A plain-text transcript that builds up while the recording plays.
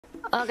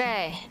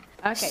Okay.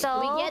 Okay, so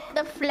we get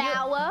the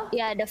flour.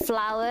 Yeah, the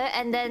flour,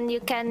 and then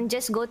you can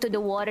just go to the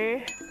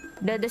water,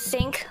 the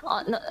sink.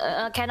 Oh, no,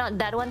 cannot.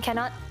 That one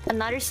cannot.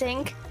 Another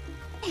sink.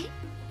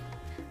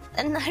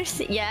 Another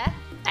sink. Yeah.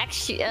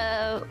 Actually,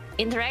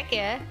 interact.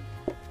 Yeah.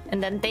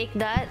 And then take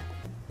that.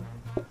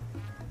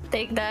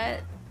 Take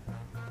that.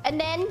 And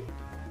then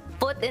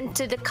put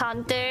into the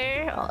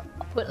counter.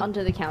 Put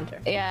onto the counter.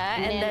 Yeah,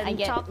 and then I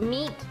get chop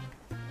meat.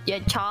 Yeah,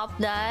 chop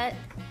that.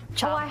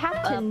 Chop I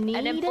have to knead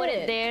and then put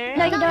it there.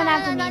 No, you don't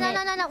have to knead it.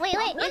 No. Wait.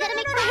 You gotta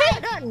make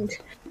Done.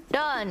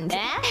 Done.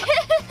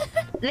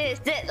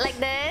 This,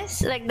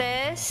 like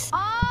this.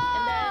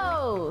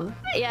 Oh. And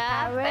then,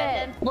 yeah, and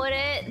then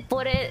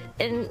put it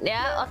in.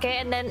 Yeah, okay,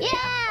 and then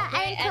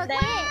I cook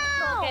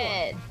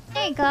it.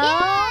 There you go.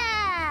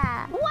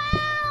 Yeah.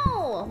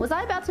 Wow. Was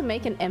I about to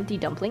make an empty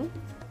dumpling?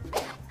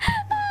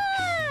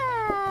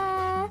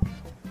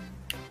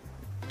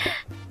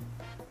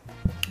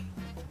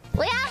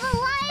 We have a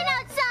line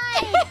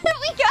outside.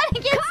 We gotta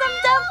get some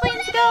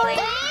dumplings going.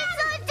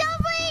 Some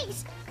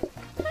dumplings.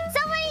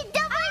 So many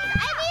dumplings. I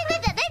mean,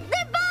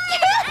 they're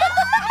mine.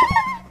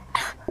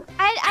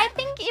 I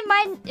think it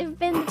might have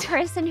been the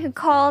person who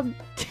called.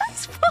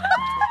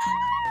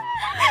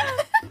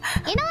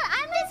 You know what?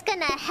 I'm just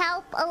gonna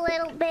help a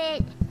little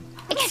bit.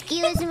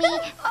 Excuse me.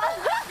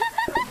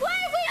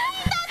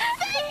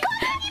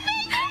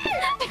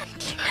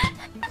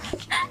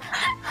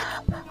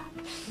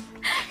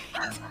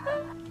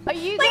 Are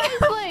you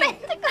guys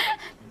like...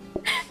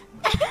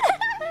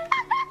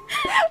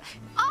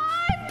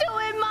 I'm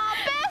doing my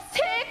best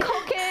here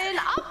cooking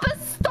up a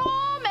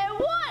storm, and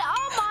what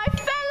are my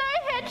fellow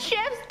head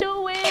chefs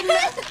doing?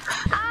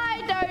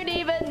 I don't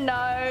even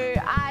know.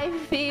 I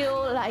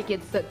feel like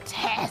it's a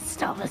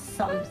test of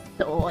some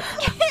sort.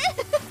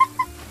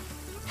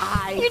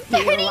 You're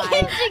turning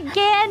into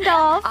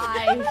Gandalf.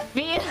 I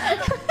feel...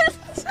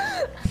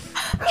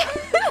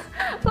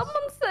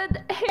 Someone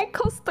said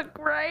Hakos the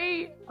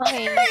Great.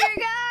 Okay. Here you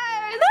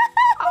guys.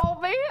 Oh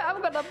me, I'm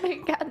gonna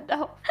be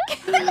Gandalf.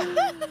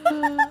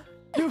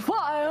 You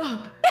fire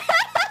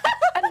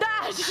and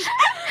dash.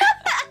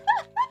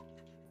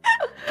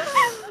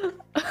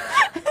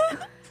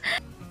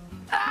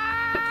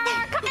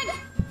 Come in. Come in.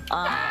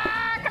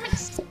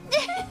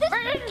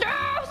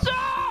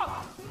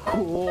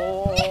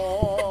 Cool.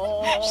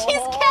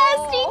 She's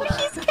casting.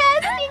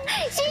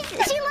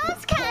 She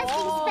loves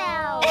casting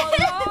spells.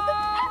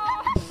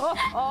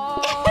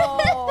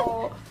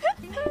 Oh,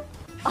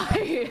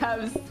 I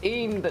have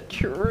seen the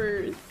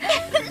truth.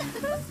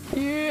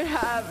 You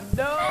have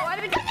no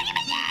idea.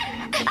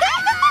 I'm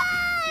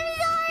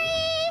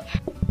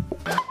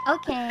sorry.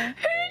 Okay. Who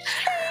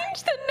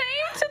changed the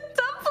name to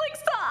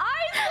Dumplings to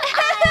Ice?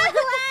 I'm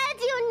glad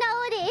you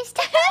noticed.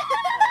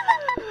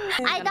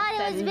 I thought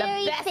it was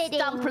very the best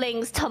fitting.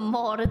 dumplings to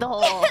Mordor.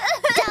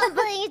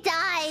 Dumplings to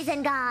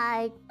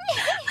Isengard.